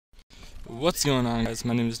What's going on, guys?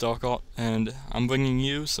 My name is Darkalt, and I'm bringing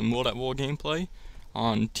you some WaW gameplay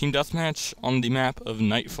on Team Deathmatch on the map of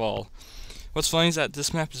Nightfall. What's funny is that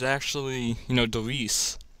this map is actually,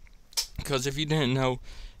 Doris, because if you didn't know,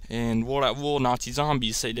 in WaW Nazi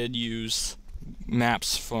Zombies, they did use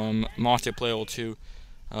maps from multiplayer to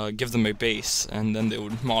give them a base, and then they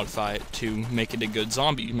would modify it to make it a good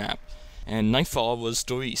zombie map. And Nightfall was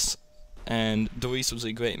Doris, and Doris was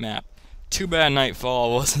a great map. Too bad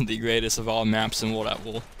Nightfall wasn't the greatest of all maps in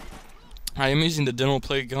WaW. I am using the Dental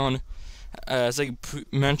Plague gun. As I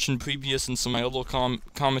mentioned previous in some of my other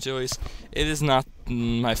commentaries, it is not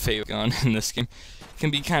my favorite gun in this game. It can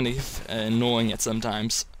be kind of annoying at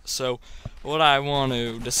sometimes. So, what I want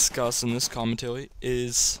to discuss in this commentary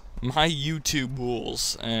is my YouTube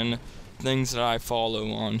rules and things that I follow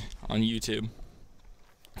on YouTube.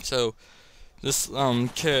 So, this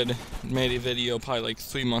kid made a video probably like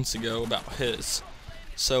 3 months ago about his.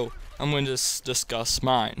 So I'm going to discuss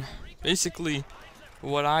mine. Basically,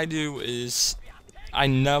 what I do is I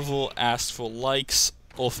never ask for likes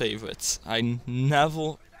or favorites. I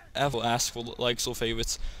never ever ask for likes or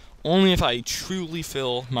favorites, only if I truly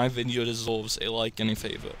feel my video deserves a like and a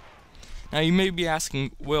favorite. Now you may be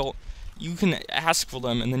asking, well, you can ask for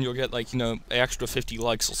them and then you'll get like, an extra 50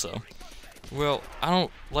 likes or so. Well, I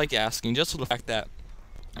don't like asking, just for the fact that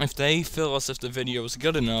if they feel as if the video is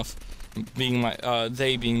good enough, being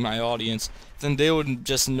my audience, then they would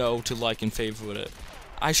just know to like and favorite it.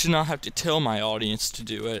 I should not have to tell my audience to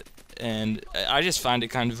do it, and I just find it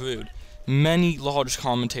kind of rude. Many large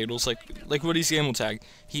commentators, like Woody's Gamer Tag,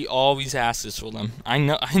 he always asks for them. I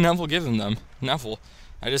never give him them, never.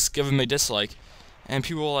 I just give him a dislike. And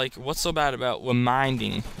people are like, what's so bad about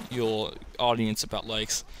reminding your audience about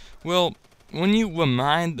likes? Well, when you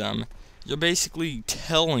remind them, you're basically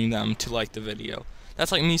telling them to like the video.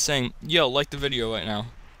 That's like me saying, yo, like the video right now.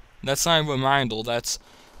 That's not a reminder, that's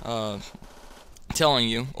telling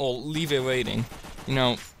you, or leave a rating.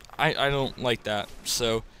 I don't like that,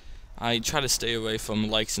 so I try to stay away from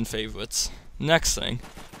likes and favorites. Next thing,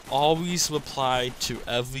 always reply to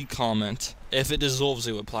every comment, if it deserves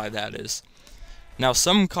a reply, that is. Now,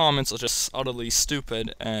 some comments are just utterly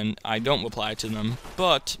stupid, and I don't reply to them,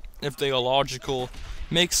 but if they are logical,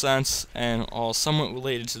 make sense, and are somewhat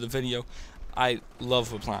related to the video, I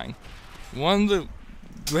love replying. One of the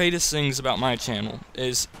greatest things about my channel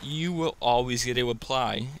is you will always get a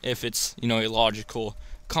reply if it's, a logical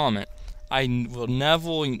comment. I will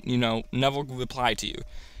never, never reply to you.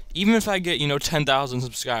 Even if I get, 10,000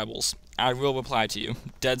 subscribers, I will reply to you.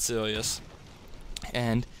 Dead serious.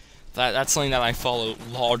 And that's something that I follow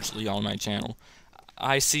largely on my channel.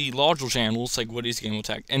 I see larger channels like Woody's Gamer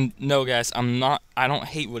Tag, and no guys, I don't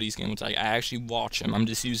hate Woody's Gamer Tag, I actually watch him, I'm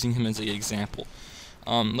just using him as an example.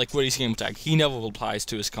 Like Woody's Gamer Tag, he never replies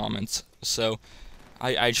to his comments, so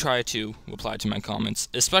I try to reply to my comments,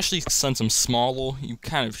 especially since I'm smaller, you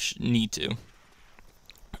kind of need to.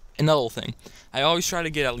 Another thing, I always try to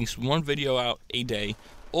get at least one video out a day,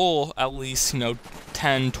 or at least,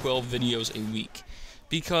 10, 12 videos a week.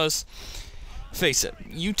 Because, face it,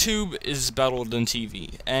 YouTube is better than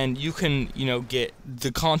TV, and you can, get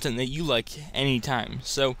the content that you like anytime.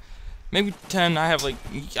 So, maybe 10, I have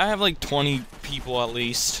like 20 people at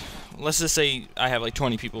least. Let's just say I have like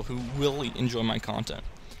 20 people who really enjoy my content.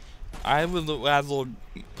 I would rather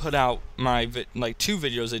put out my 2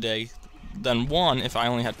 videos a day than 1 if I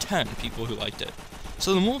only had 10 people who liked it.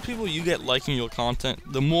 So the more people you get liking your content,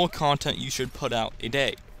 the more content you should put out a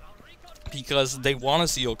day. Because they want to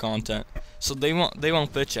see your content, so they won't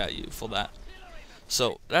bitch at you for that.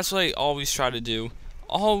 So that's what I always try to do.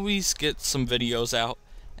 Always get some videos out,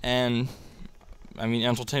 and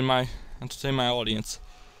entertain my audience.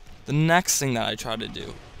 The next thing that I try to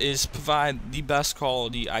do is provide the best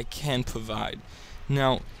quality I can provide.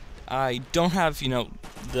 Now, I don't have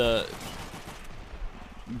the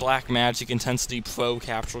Black Magic Intensity Pro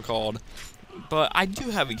capture card, but I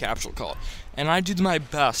do have a capture card, and I do my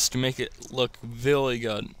best to make it look really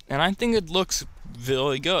good, and I think it looks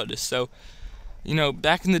really good. So,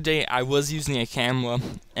 back in the day I was using a camera,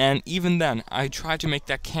 and even then I tried to make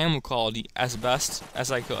that camera quality as best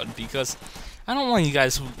as I could, because I don't want you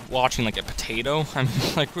guys watching like a potato.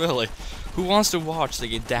 Like really, who wants to watch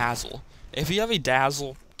like a Dazzle? If you have a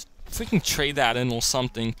Dazzle, freaking trade that in or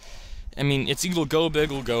something. It's either go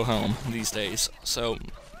big or go home these days. So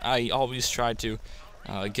I always try to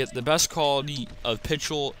get the best quality of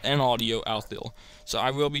picture and audio out there. So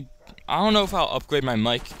I don't know if I'll upgrade my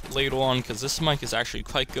mic later on, because this mic is actually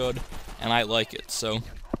quite good, and I like it. So,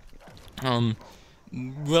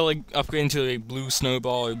 really upgrading to a blue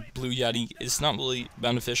snowball or blue yeti is not really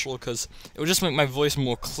beneficial because it would just make my voice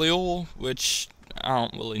more clear, which I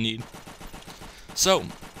don't really need. So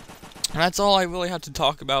that's all I really have to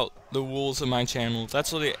talk about the rules of my channel.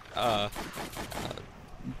 That's really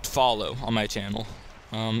follow on my channel.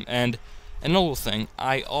 And another thing,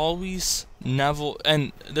 I always never,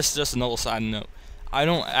 and this is just another side note, I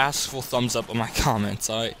don't ask for thumbs up on my comments.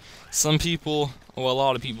 Alright, some people, or a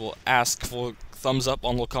lot of people, ask for thumbs up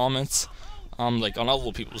on their comments, like on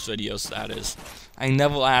other people's videos, that is. I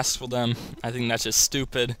never ask for them. I think that's just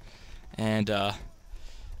stupid, and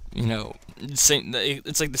you know, it's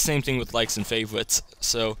like the same thing with likes and favorites.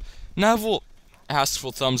 So never ask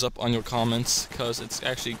for thumbs up on your comments, because it's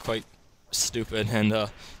actually quite stupid, and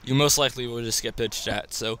you most likely will just get bitched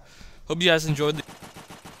at. So hope you guys enjoyed the